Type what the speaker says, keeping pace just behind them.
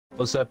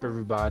What's up,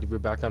 everybody? We're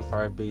back on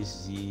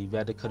Firebase Z. We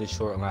had to cut it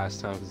short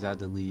last time because I had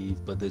to leave,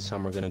 but this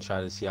time we're gonna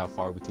try to see how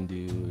far we can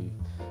do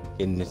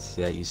getting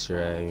into that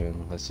Easter egg,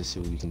 and let's just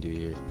see what we can do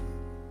here.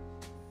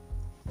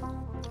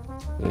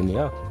 And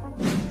yeah,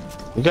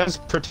 you guys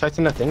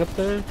protecting that thing up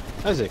there,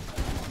 Isaac?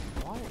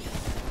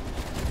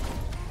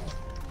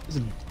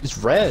 It's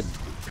red.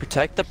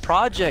 Protect the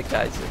project,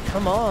 Isaac.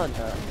 Come on.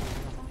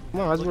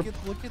 Come on, Isaac.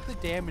 Look at the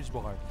damage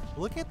bar.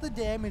 Look at the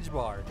damage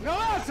bar. No,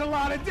 that's a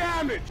lot of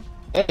damage.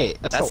 Hey,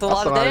 that's a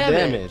lot of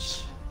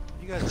damage.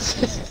 You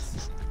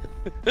guys.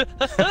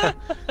 I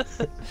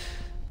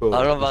don't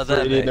know about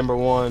that. Idiot number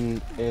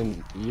one,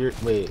 and you're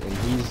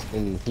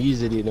and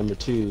he's idiot number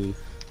two.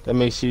 That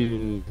makes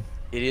you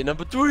idiot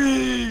number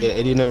three. Yeah,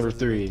 idiot number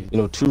three. You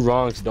know, two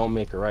wrongs don't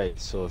make a right.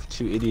 So if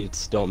two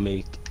idiots don't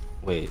make,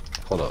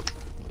 hold up.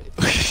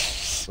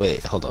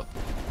 Wait, hold up.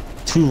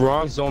 Two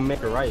wrongs don't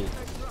make a right,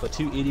 but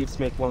two idiots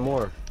make one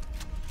more.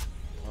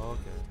 Okay.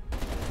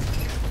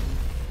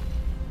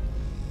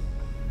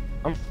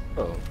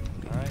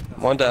 Alright.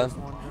 One down.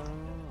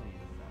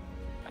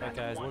 Alright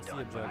guys, what's the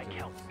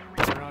objective?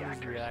 Turn on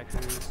these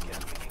reactors.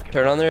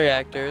 Turn on the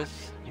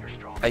reactors.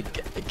 I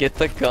get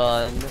the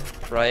gun,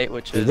 right?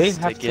 Which is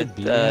to get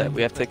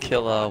we have to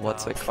kill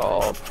what's it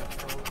called?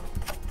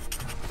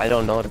 I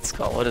don't know what it's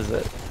called. What is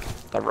it?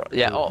 The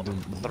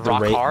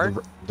rock hard?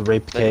 The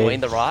rape K.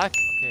 Dwayne the Rock?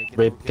 Okay,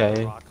 rape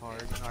K.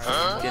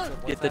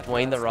 Get the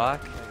Dwayne the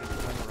Rock.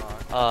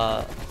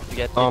 We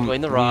get the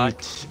Dwayne the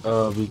Rock.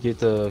 We get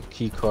the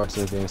key cards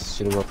and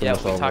things. Yeah,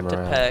 we talk to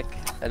Peck,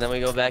 and then we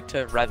go back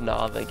to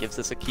Revnov and gives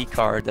us a key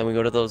card. Then we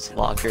go to those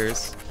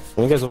lockers.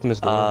 When you guys open this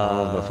door, I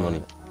don't have enough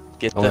money.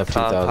 Get the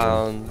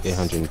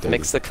compounds.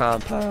 Mix the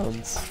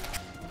compounds.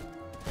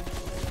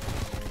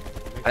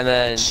 And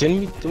then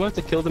do we have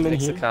to kill them in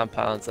here? Mix the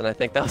compounds, and I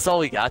think that was all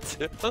we got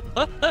to.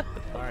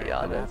 Alright, be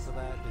honest. after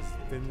that is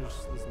finish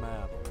this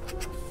map.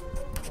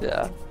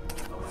 Yeah.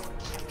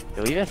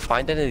 Do we even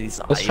find any of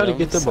these items? Let's try to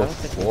get there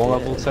before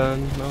level 10.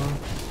 No. Is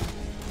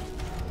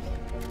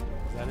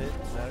that it?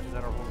 Is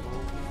that our whole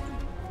goal?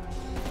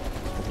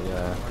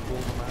 Yeah. Our goal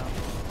on the map?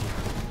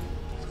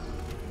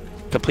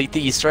 Complete the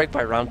Easter egg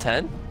by round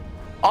 10?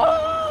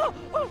 Oh!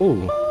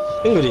 Ooh.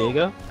 Bingo,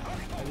 Diego.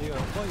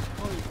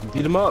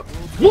 Beat him up.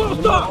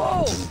 What the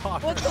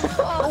fuck?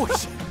 Oh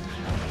shit!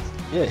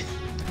 Yeah.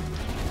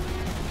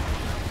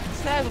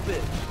 Stab a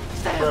bit.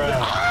 Stab a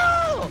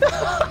bit.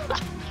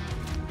 Oh!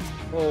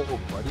 Oh,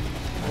 buddy.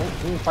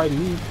 Don't fight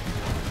me.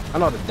 I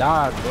know how to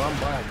dodge, bro. I'm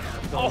black.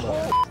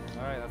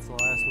 Alright, that's the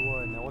last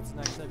one. Now what's the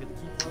next step? Get the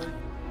key card?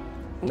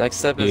 Next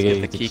step is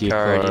get the key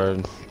card.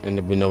 And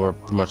then we know where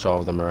pretty much all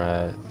of them are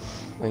at.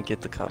 And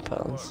get the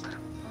compounds.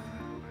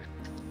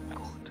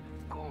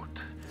 Good.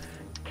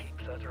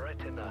 Keep that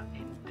retina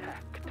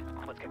intact.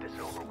 Let's get this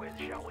over with,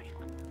 shall we?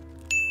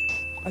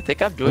 I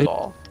think I'm doing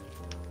all.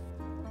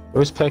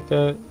 Where's Peck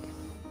at?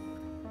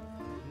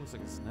 Looks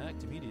like a snack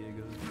to me,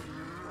 Diego.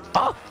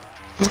 Ah!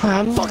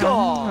 Fuck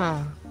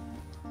off!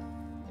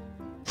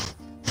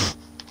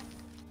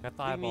 Got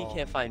the What do you mean you eyeball.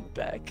 can't find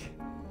Beck?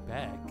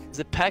 Beck. Is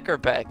it Peck or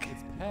Beck?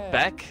 It's Peck.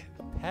 Beck?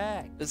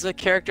 Peck. There's a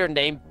character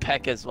named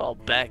Peck as well.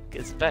 Beck.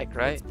 It's Beck,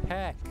 right? It's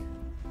Peck.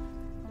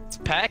 It's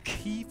Peck?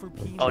 P for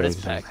peanut. Oh, it is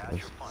Peck.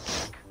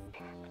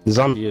 The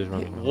zombie is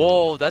running.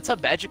 Whoa, that's a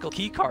magical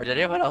key card. Did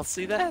anyone else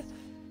see that?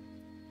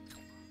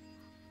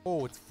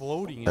 Oh, it's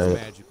floating.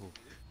 It's magical.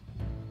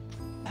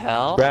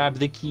 Hell? Grab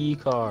the key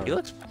card. He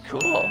looks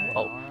cool.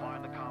 Oh.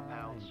 Find the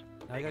compounds.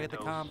 Now you gotta get the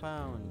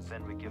compounds.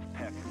 Then we give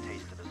Peck a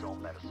taste of his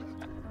own medicine.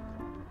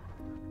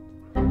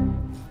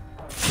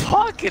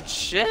 Fucking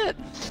shit!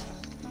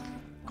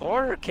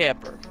 Corner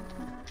camper.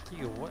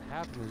 Diego, what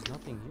happened? There's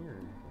nothing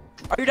here.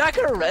 Are you not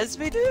gonna res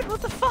me, dude?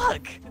 What the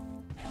fuck?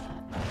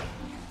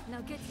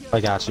 I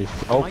got you. Am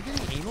Oh. I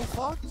getting anal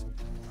fucked?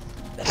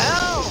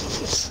 Hell!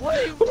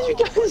 What are you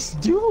guys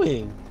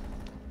doing?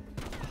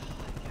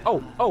 Oh,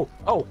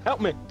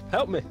 help me.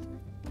 Help me.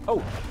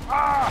 Oh.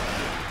 Ah!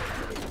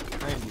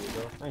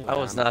 I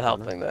was not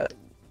helping that.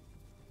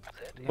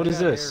 What is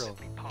this?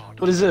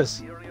 What is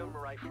this?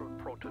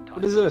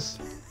 What is this?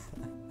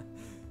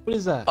 What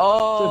is that?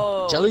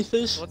 Oh! Is it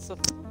jellyfish? What's the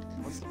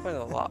point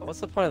of the lock? What's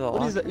the point of the lock?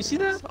 What is that? You see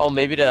that? Oh,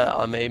 maybe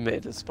to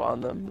made to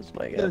spawn them. Is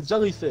my Yeah, guess.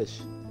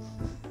 jellyfish.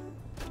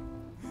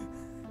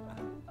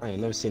 I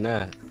ain't never seen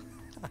that.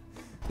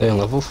 Then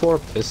level 4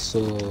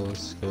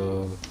 pistols.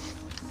 Go.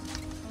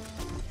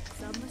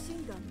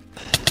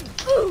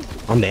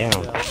 I'm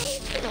down.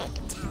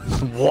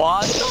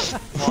 What the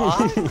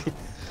fuck?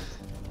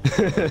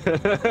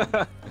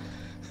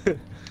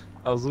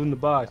 I was looting the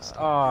box.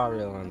 Oh, I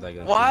realized I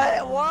got.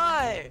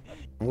 Why?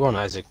 I'm going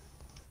Isaac.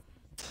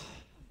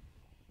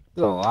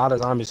 There's a lot of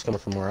zombies coming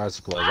from where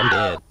Isaac was. I'm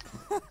dead.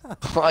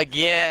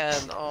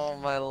 Again? Oh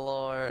my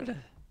lord.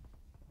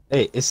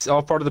 Hey, it's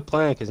all part of the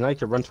plan, because now you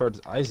can run towards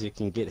Isaac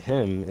and get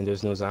him, and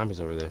there's no zombies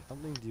over there.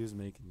 Something Dio's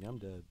making me. I'm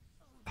dead.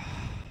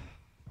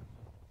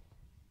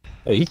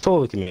 Hey, he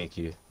totally can make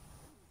you.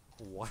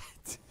 What?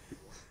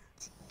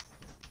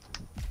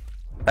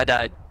 I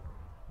died.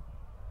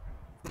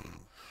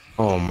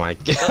 Oh my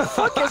god. What the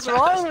fuck is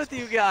wrong with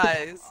you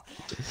guys?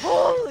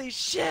 Holy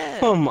shit!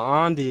 Come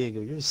on,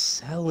 Diego. You're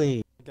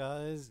selling.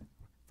 Guys,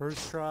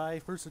 first try,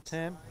 first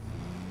attempt,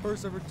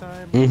 first ever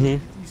time.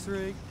 Easter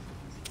egg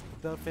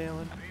without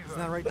failing. Isn't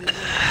that right, Diego?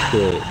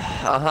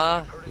 Yeah.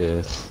 Uh-huh.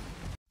 Yeah.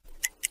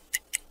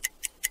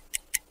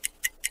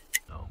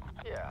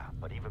 Yeah,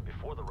 but even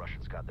before the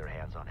Russians got their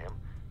hands on him,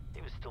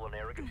 he was still an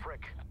arrogant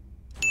prick.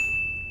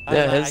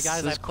 Yeah,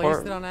 guys, I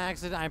placed it on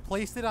accident. I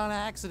placed it on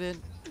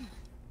accident.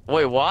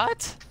 Wait,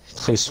 what?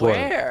 I swear.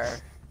 Where?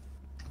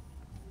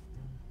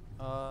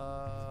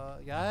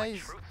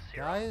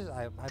 Guys,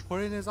 I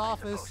put it in his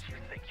office. You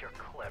think you're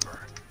clever?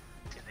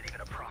 Is it even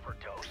a proper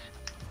dose?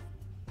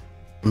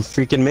 I'm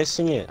freaking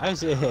missing it. I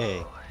say,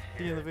 hey.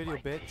 Be in the video,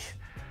 bitch.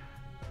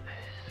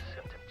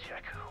 Symptom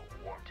check.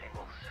 Warm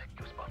tingles,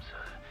 goosebumps,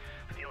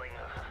 feeling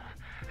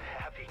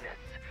happiness,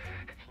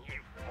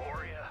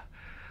 euphoria,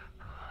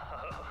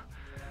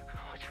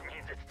 which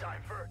means it's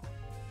time for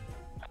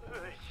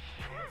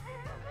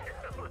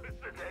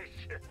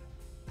hallucination.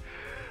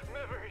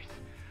 Memories,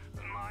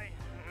 my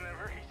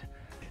memories.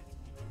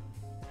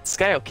 This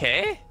guy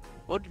okay?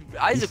 What,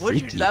 Isaac? What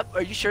did you?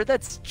 Are you sure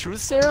that's truth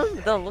serum?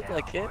 It doesn't look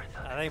like it.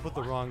 I think I put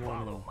the wrong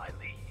one in. My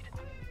lead.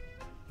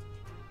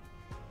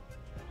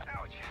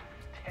 Ouch!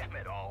 Damn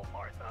it all,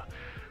 Martha.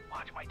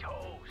 Watch my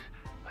toes.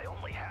 I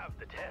only have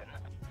the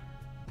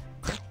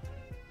 10.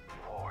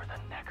 For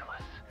the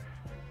necklace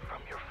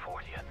from your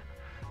 40th.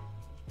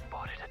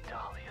 Bought it at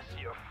Dahlia's,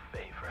 your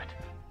favorite.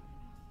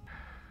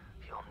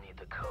 You'll need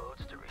the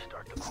codes to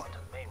restart the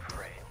quantum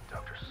mainframe.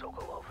 Dr.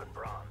 Sokolov and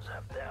Brahms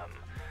have them.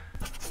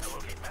 To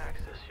locate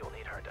Maxis, you'll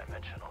need her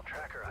dimensional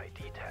tracker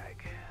ID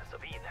tag.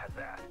 Sabine has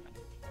that.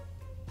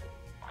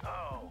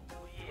 Oh,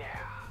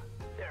 yeah.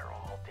 They're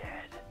all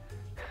dead.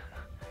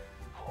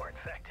 Or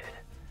infected.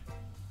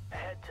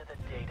 Head to the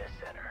data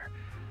center.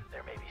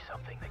 There may be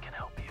something that can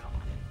help you.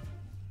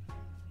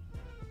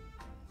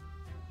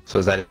 So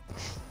is that it?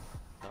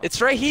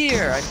 It's right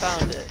here. I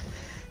found it.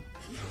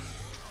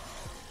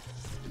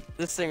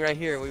 This thing right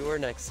here. We were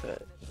next to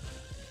it.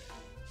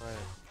 Right.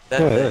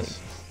 That Yeah, thing. it is.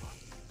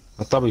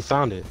 I thought we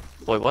found it.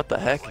 Boy, what the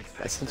heck?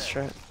 That's some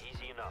strap.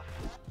 Easy enough.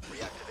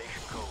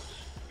 Reactivation codes.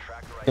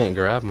 Tracker Can't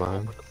grab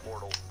mine. with the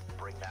portal.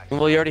 Bring Maxis.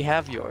 Well, you already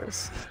have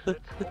yours. What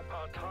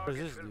does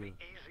this do? Easy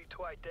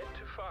to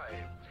identify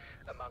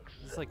amongst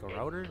Is this like a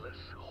router?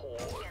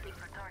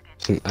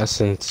 It's an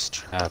essence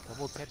trap.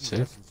 Double tapping See?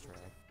 essence trap.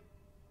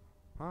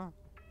 Huh?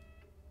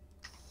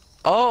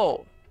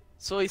 Oh,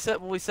 so he said.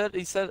 Well, he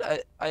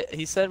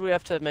said we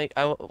have to make.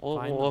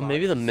 Well,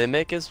 maybe the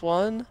mimic is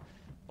one,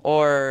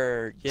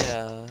 or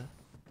yeah.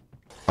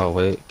 Oh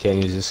wait,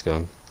 can't use this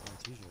gun.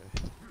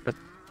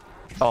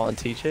 Oh, and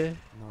TJ.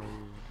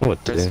 No.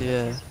 What the?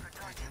 Yeah.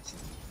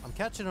 I'm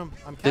catching him.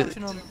 I'm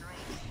catching him.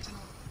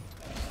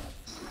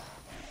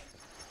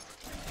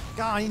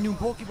 God, I need a new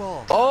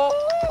Pokeball.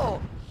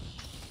 Oh!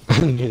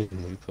 I need a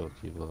new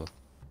Pokeball.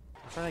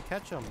 I'm trying to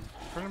catch him.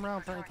 Turn him around.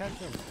 I'm trying to catch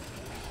him.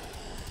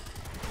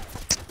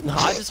 No,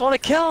 I just want to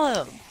kill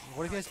him.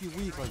 What if you guys be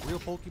weak like real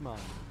Pokemon?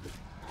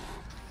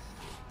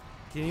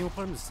 Can you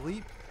put him to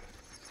sleep?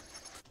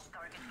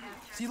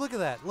 See, look at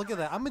that. Look at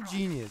that. I'm a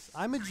genius.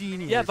 I'm a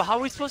genius. Yeah, but how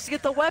are we supposed to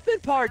get the weapon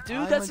part, dude?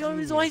 I'm That's a the only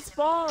reason why he genius.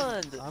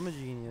 spawned. I'm a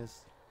genius.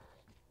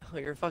 Oh,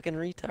 you're a fucking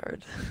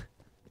retard.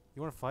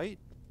 You want to fight?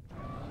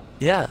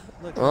 Yeah.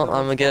 Look, Well, another I'm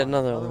one gonna get spawned.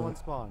 another Another one. one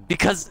spawned.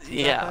 Because, Is that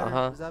yeah,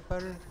 better? Is that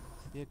better?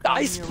 You I caught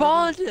me in your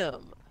spawned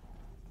him.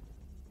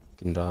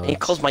 Fucking dogs. He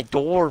closed my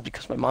door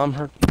because my mom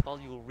heard me call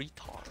you a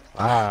retard.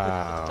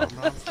 Wow.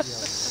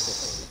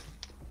 Mom's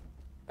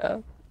Yeah.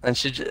 And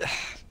she just.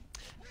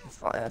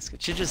 That's all I ask.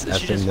 She just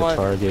Effing the wanted.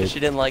 target. She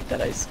didn't like that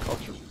I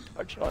called you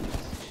a retard.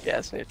 She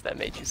asked me if that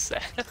made you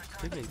sad.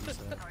 Could make me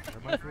sad.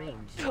 They're my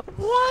feelings.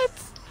 What?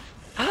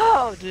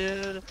 How,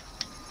 dude?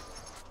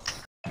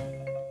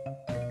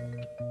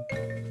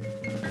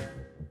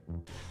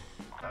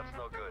 That's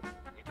no good.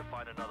 Need to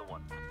find another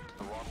one. It's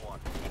the wrong one.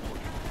 Keep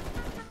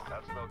looking.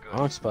 That's no good.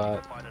 Wrong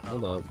spot. Find another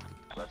Hold one.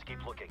 up. Let's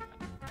keep looking.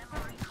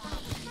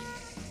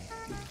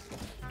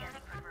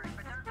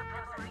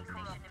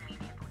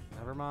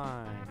 Never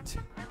mind.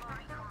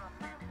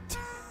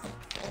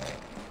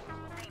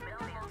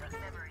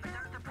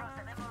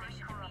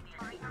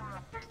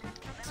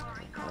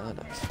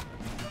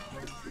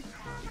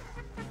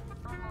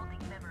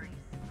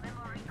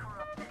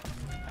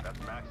 That's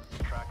Max's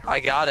tracker. I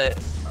got it.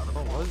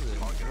 What was it?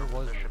 Where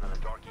was it? Position in the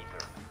dark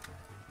ether.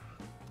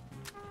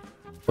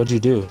 What'd you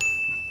do?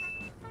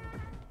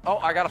 Oh,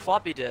 I got a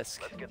floppy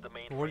disk. Let's get the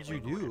main. What did you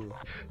do?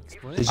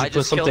 Explain. Did you I put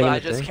just something killed it. in I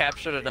the just thing?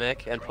 captured a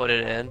mimic and put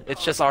it in.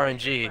 It's just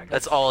RNG.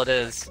 That's all it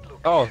is.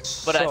 Oh,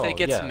 But I so,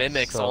 think it's yeah,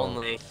 mimics so,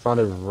 only.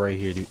 Found it right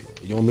here.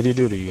 You want me to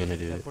do it or you gonna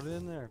do Yeah, it? put it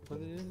in there. Put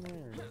it in there.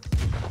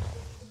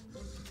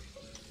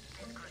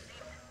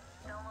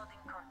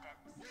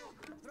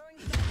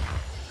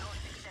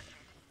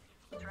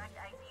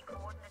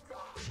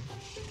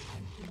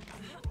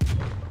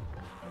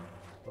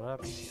 What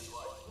happened?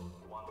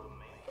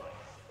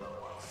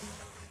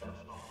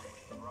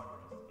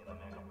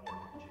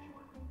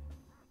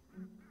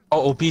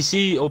 Oh,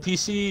 OPC,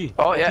 OPC.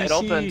 Oh yeah, OPC. it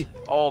opened.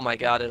 Oh my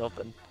god, it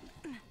opened.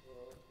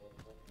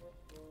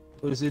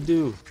 What does it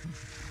do?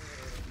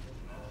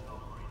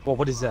 Well,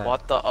 what is that?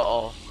 What the?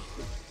 Uh-oh.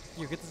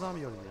 Here, get the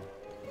zombie over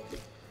here.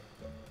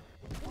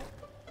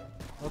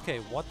 Okay,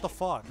 what the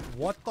fuck?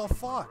 What the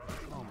fuck?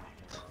 Oh my.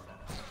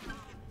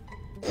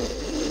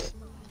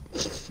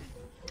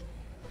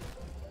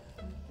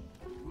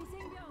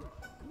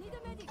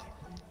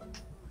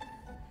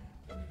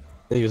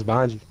 He was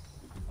behind you.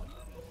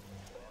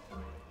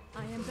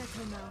 I am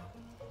better now.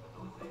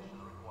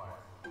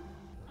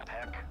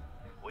 Heck,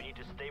 we need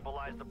to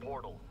stabilize the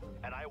portal,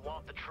 and I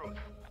want the truth.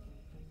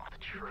 The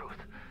truth.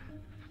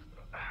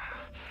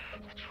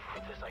 The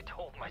truth is, I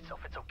told myself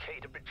it's okay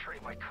to betray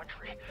my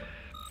country,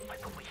 my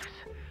beliefs.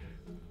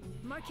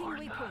 Marking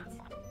waypoint.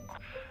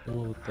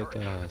 Oh, thick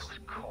ass. Was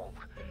cold.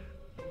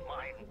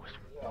 Mine was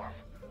warm,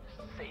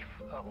 safe,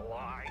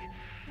 alive.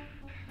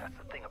 That's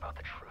the thing about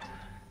the truth.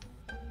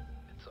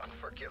 It's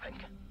unforgiving.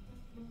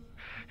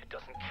 It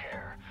doesn't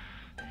care.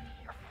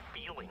 Your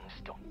feelings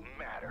don't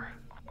matter.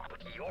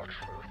 But your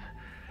truth.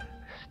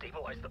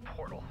 Stabilize the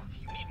portal.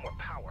 You need more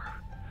power.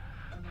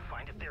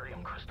 Find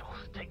Ethereum crystals.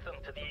 Take them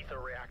to the ether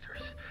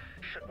reactors.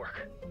 Should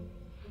work.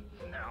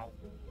 Now.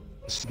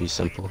 This should be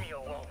simple. Leave me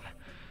alone.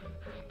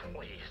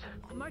 Please.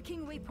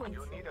 Marking waypoint.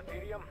 You need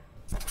Ethereum?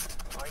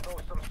 I know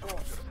some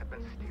soldiers have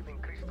been stealing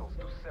crystals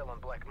to sell on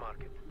black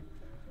market.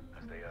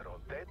 As they are all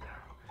dead,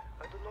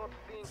 I do not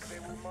think they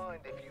will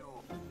mind if you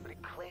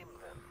reclaim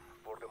them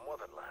for the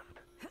motherland.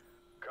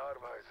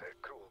 Karma is a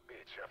cruel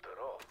bitch after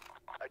all.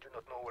 I do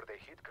not know where they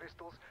hid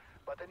crystals,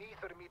 but an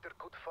ether meter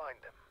could find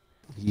them.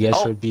 You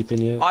guys Oh. heard beeping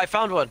yet? Oh, I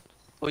found one.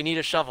 We need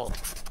a shovel.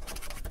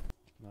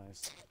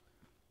 Nice.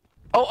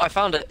 Oh, I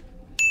found it.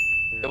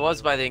 It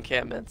was by the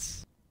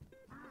encampments.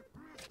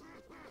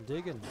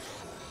 Digging.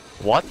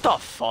 What the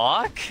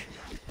fuck?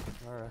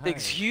 Alright.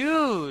 Thing's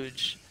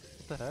huge.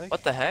 What the heck?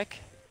 What the heck?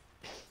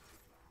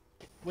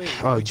 Wait,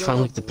 Oh, we did you dug find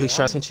up like the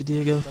picture I one? sent you,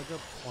 Diego? Dug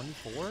up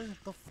 24? What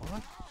the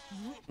fuck?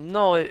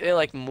 No, it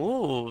like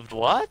moved.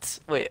 What?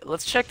 Wait,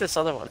 let's check this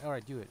other one.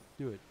 Alright, do it.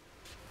 Do it.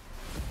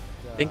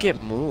 I think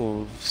it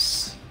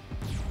moves.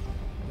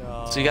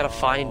 So you gotta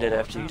find it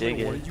after you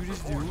dig What it. did you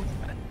just do?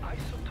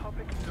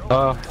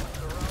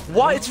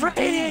 What? It's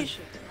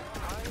radiation!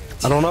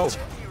 I don't know.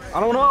 I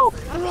don't know.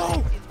 I don't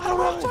know. I don't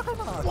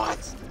know. What?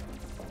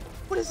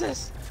 What is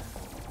this?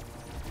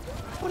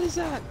 What is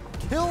that?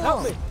 Kill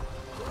Help him! me.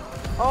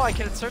 Oh, I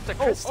can insert the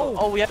crystal.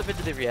 Oh, we have to fit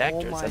to the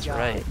reactors. my That's God.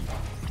 right.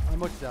 I'm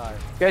gonna die.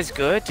 You guys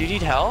good? Do you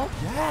need help?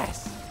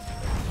 Yes!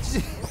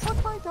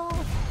 Fuck my dog!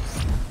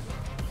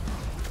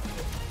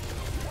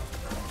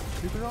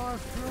 Shoot their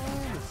arms, shoot their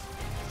arms!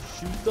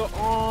 Shoot the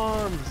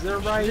arms. They're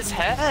right. His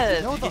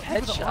head. No, You the,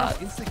 get shoot the arms,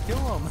 headshot. insta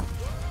kill him!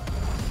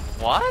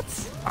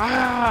 What?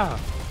 Ah.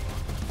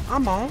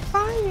 I'm on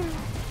fire.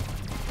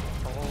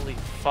 Holy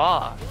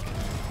fuck.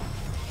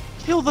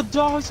 Kill the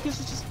dogs because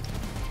it's just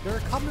They're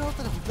coming out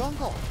of the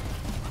jungle!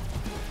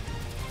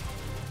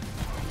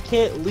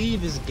 can't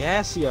leave. It's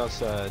gassy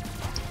outside.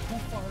 Who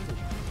farted?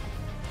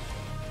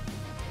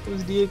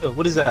 Where's Diego?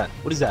 What is that?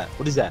 What is that?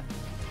 What is that?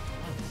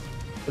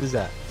 What is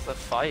that? It's a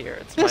fire.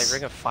 It's This- my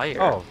ring of fire.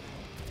 Oh.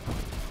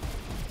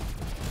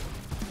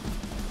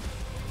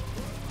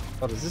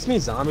 Oh, does this mean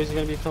zombies are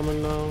gonna be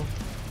coming now?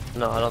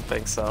 No, I don't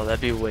think so.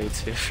 That'd be way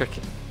too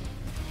freaking.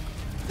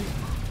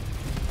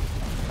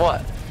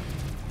 What?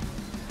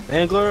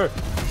 Angler!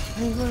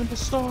 Angler in the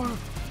storm!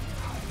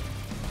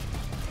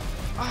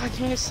 Ah, I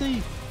can't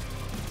see!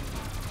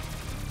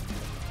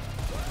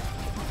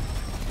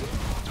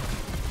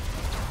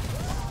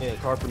 Yeah,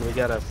 Carpenter, we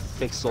gotta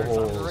fix the Alright,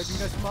 you holes.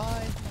 guys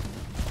fine?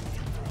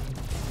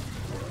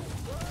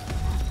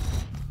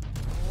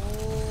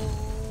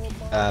 Oh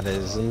my That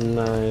is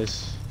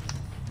nice.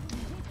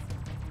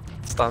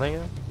 Stunning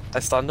him? I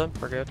stunned him.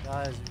 We're good.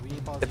 Guys, we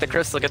need pause Get the here.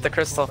 crystal. Get the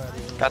crystal.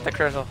 Got the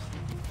crystal.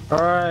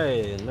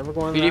 Alright, never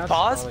going You need last.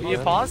 pause? Oh, You need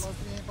yeah. pause?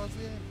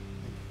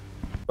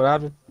 What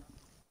happened?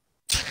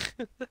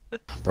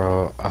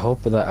 Bro, I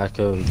hope that I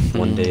could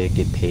one day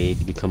get paid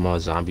to become a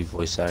zombie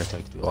voice actor.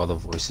 I can do all the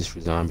voices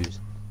for zombies.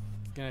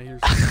 Can I hear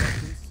some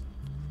questions?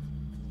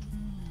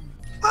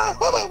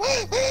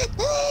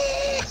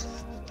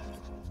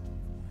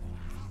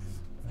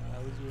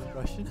 That was your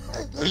impression?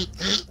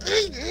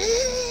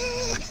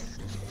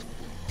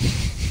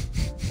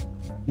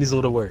 Needs a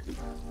little work.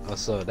 Oh,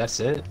 so that's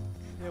it?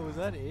 Yeah, was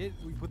that it?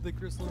 We put the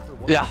crystal in for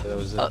what? Yeah. That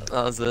was it. That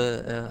was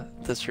it. Yeah.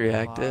 This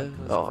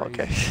reactive. Wow, Oh, that's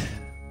okay.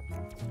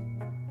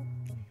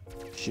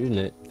 Shooting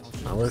it.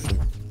 It's not working.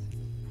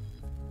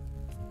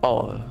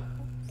 Oh.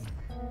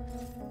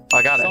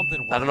 I got it.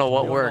 Something I don't know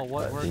what We worked.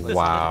 what but- worked.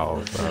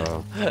 Wow,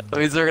 bro. That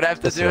means we're gonna have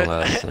to That's do the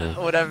last thing. it.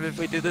 Whatever, if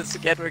we do this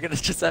again, we're gonna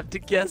just have to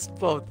guess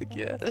both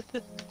again.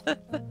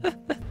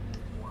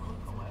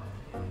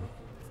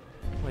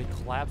 Wait,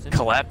 collapse in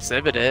Collapse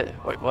it.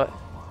 Wait, what?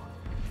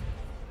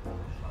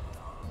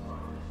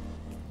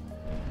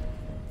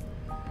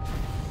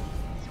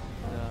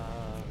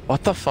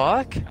 What the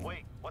fuck?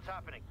 Wait, what's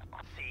happening?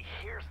 See,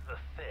 here's the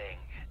thing.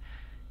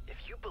 If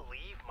you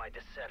believe my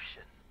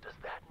deception does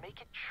that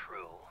make it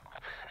true?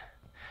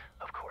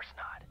 Of course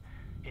not.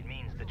 It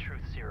means the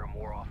truth serum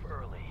wore off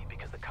early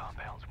because the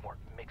compounds weren't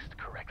mixed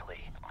correctly.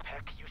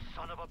 Heck, you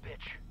son of a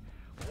bitch.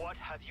 What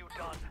have you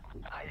done?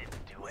 I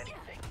didn't do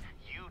anything.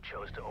 You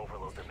chose to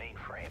overload the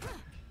mainframe.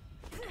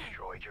 You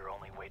destroyed your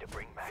only way to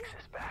bring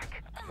Maxis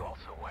back. You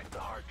also wiped the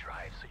hard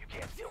drive so you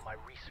can't steal my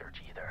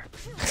research either.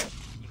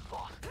 You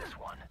lost this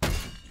one.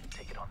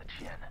 Take it on the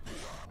chin.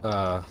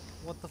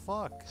 What the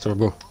fuck? So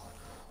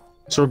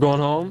we're going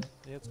home?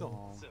 Yeah, let's go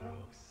home.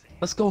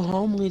 Let's go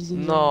home, ladies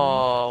and gentlemen.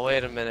 No,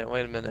 wait a minute.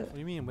 What do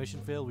you mean?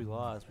 Mission failed. We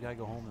lost. We gotta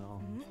go home now.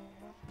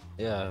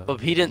 Yeah. But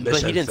he didn't. But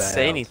he Mission didn't say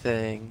failed.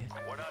 anything.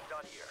 We're not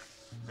done here.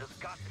 There's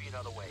got to be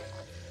another way.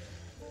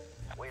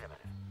 Wait a minute.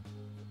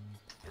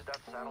 Is that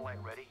satellite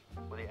ready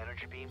with the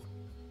energy beam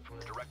from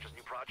the director's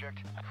new project?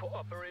 For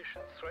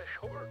Operation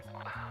Threshold.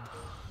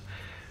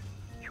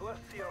 You are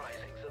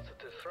theorizing that the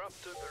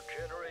disruptor will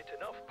generate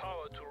enough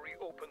power to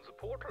reopen the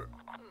portal.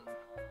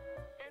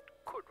 It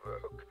could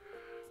work.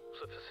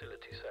 The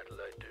facility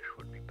satellite dish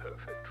would be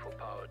perfect for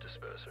power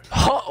disperser.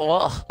 Oh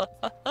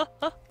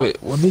well.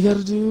 Wait, what do we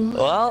gotta do?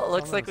 Well,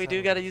 looks like we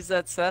do gotta use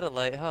that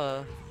satellite,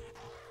 huh?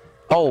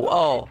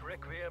 Oh.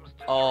 Requiem's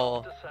to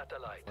Oh. the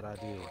satellite. What I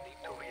do? You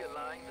need to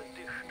realign the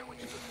dish to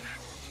its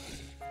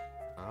position.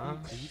 Huh? Are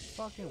you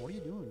fucking? What are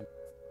you doing?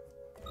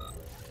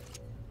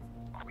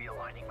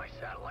 Realigning my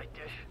satellite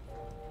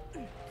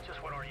dish?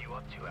 Just what are you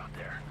up to out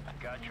there?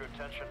 Got your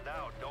attention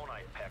now, don't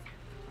I, Peck?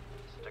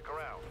 Stick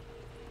around.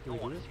 Can we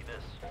You'll do want it? to see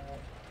this.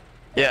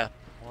 Yeah.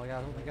 Oh, I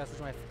gotta switch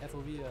my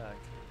FOV.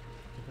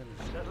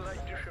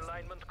 Satellite dish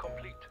alignment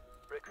complete.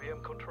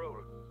 Requiem control.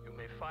 You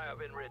may fire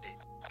when ready.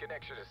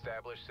 Connection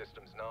established.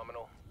 Systems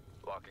nominal.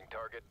 Locking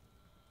target.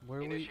 Where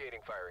are we?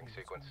 Initiating firing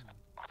sequence.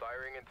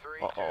 Firing in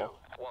 3, Uh-oh.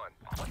 2, 1.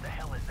 What the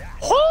hell is that?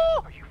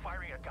 Oh! Are you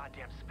firing a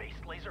goddamn space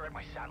laser at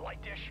my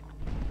satellite dish?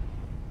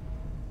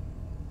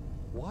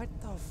 What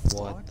the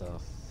fuck? What the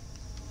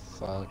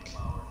fuck?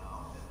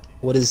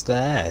 What is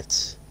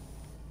that?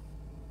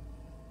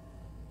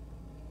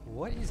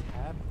 What is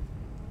happening?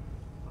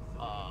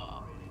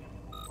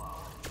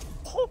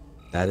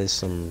 That is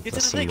some. Get to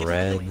That's the some thing, get to the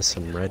red. thing. That's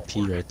some red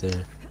pea right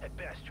there. At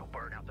best, you'll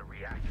burn out the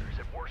reactors.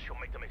 At worst, you'll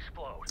make them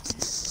explode.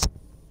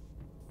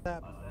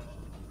 That.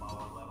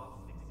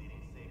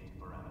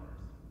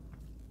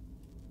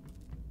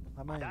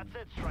 I might. That's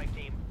it, strike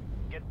team.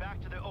 Get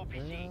back to the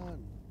OPC.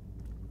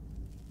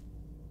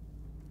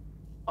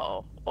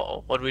 Oh.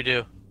 What'd we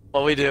do?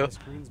 What'd we do? The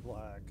screen's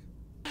black.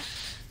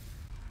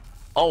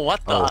 Oh,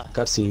 what the? Oh,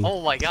 cutscene.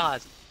 Oh my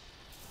god.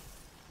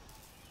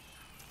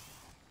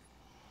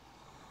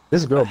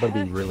 This girl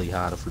better be really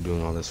hot if we're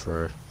doing all this for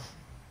her.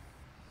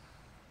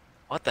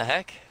 What the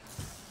heck?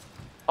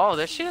 Oh,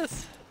 there she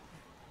is.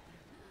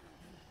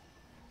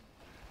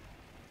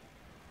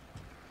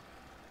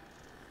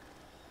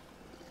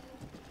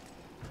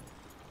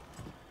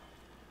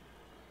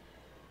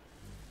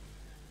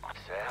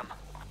 Sam,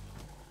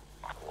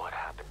 what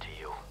happened to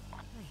you?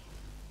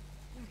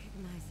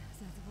 Recognize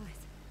that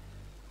voice.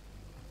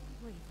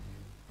 Wait.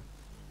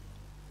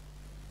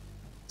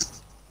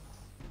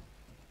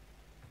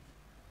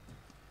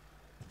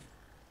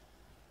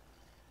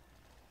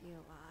 You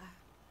are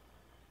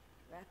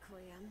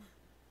Requiem.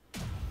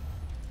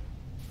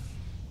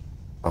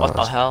 What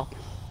the hell?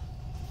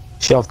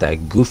 She off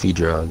that goofy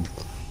drug.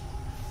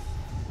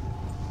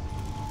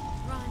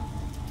 Run.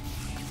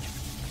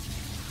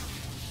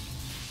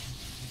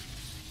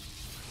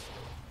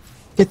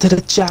 Get to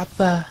the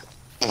chopper.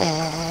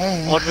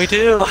 What'd we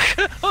do?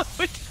 What'd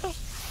we do?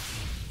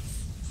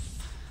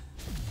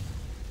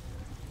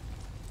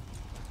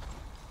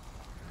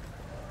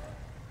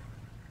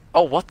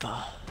 Oh, what the?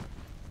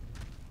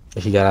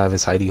 He got out of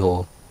his hidey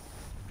hole.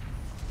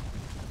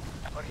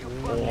 Are you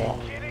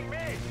fucking kidding me?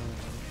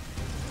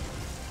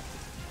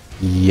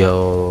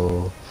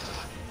 Yo.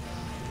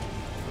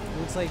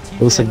 Looks like T.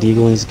 Looks like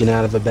Deagle's getting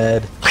out of a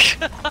bed.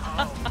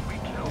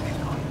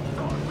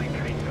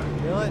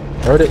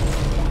 Heard it.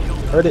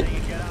 Heard it.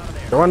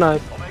 Throw a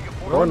knife.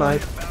 Throw a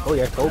knife. Oh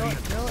yeah, Kobe.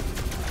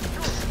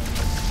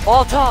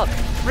 All top!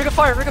 Ring of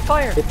fire! Ring of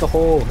fire! Hit the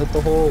hole. Hit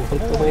the hole. Hit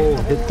the hole.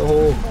 Hit the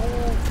hole.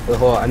 Hit the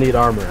hole. I need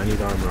armor. I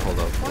need armor. Hold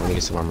up. Let me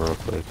get some armor real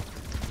quick.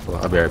 Hold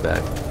on, I'll be right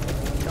back.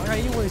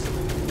 Alright, you waste.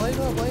 Blame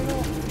up, blame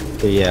up.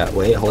 Okay, yeah.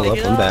 Wait. Hold up.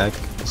 I'm back.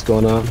 What's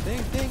going on?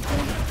 Ding.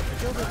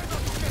 Killed it.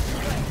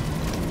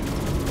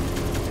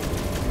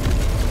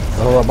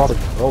 Oh, I'm about to.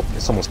 Oh,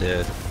 it's almost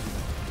dead.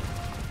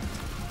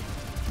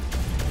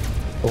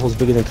 The hole's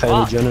bigger than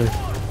Kylie Jenner.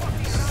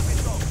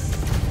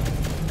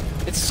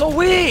 It's so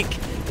weak!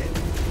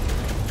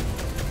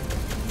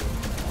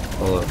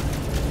 Hold up.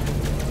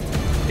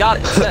 Got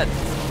it, it's dead.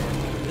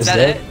 Is that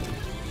dead? it?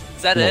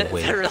 Is that No, it?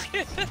 wait. Is that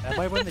really? That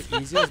might have been the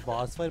easiest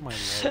boss fight of my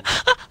life.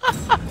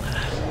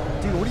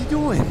 Dude, what are you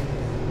doing?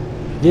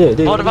 Yeah,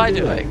 dude. What am are I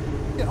you doing?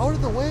 Get out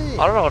of the way.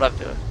 I don't know what I'm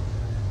doing.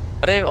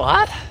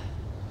 What?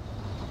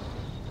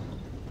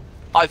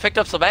 Oh, I picked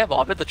up some ammo.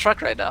 I'm in the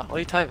truck right now. What are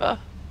you talking about?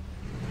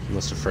 You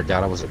must have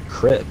forgot I was a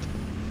crip.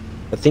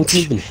 I think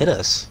he even hit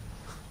us.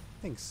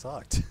 Thing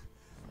sucked.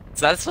 Is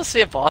that supposed to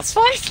be a boss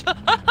fight?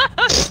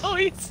 So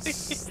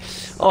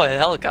easy. Oh, a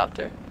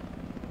helicopter.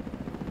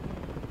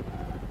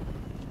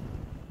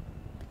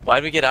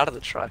 Why'd we get out of the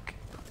truck?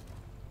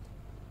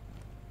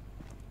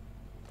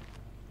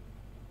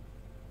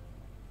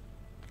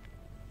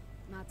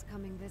 Not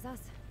coming with us?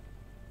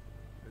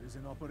 There is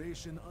an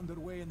operation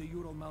underway in the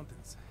Ural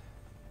Mountains.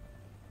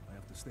 I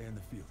have to stay in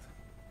the field.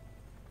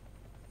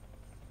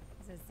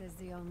 This is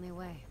the only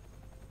way.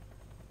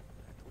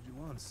 I told you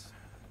once,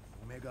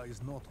 Omega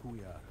is not who we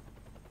are.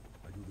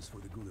 I do this for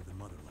the good of the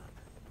motherland.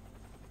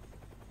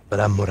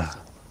 Bramura.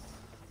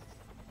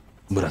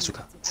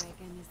 Murasuka. To break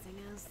anything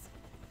else?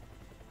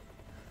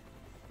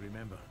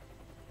 Remember.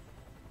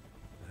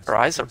 Her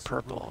eyes are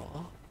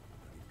purple.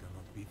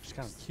 She's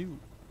kind of cute.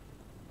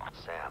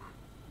 Sam,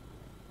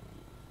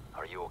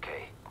 are you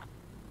okay?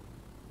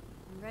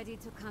 I'm ready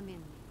to come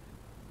in.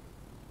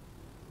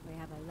 We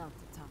have a lot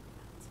to talk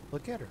about.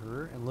 Look at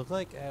her and look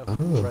like Oh.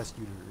 who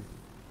rescued her.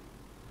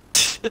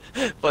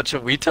 Bunch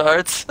of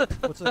wetards.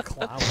 What's a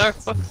clown?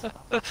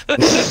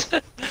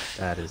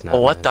 That is not. Oh,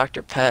 what, nice.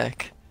 Dr.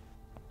 Peck?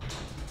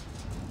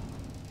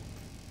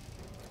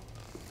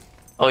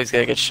 Oh, he's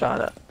gonna get shot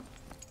at.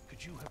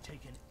 Could you have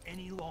taken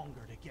any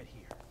longer to get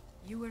here?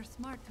 You were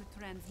smart to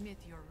transmit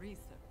your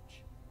research.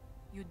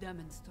 You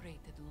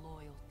demonstrated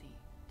loyalty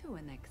to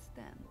an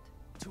extent.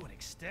 To an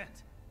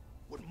extent.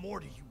 What more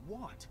do you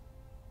want?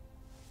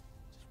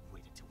 Just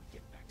wait until we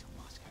get back to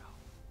Moscow.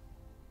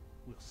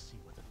 We'll see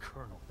what the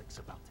Colonel thinks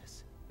about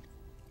this.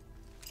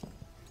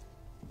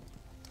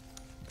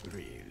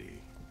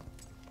 Really?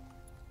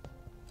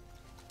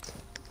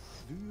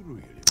 Do you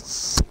really want to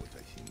know what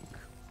I think?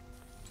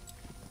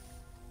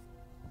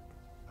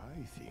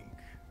 I think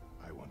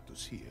I want to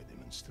see a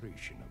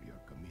demonstration of your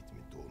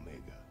commitment to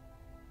Omega.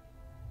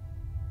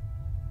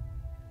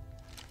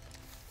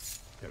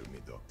 Tell me,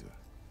 Doctor,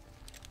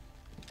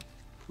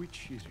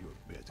 which is your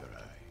better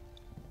eye?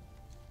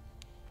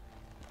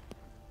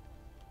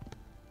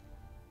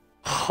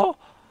 Oh.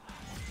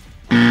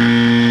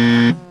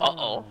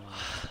 Uh-oh.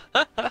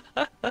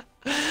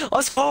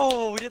 Let's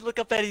go! We didn't look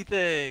up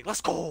anything!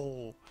 Let's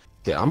go!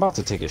 Yeah, I'm about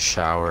to take a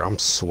shower. I'm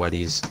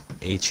sweaty as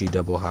HE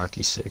double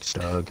hockey sticks,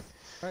 dog.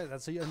 Alright,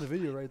 that's the end of the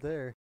video right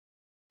there.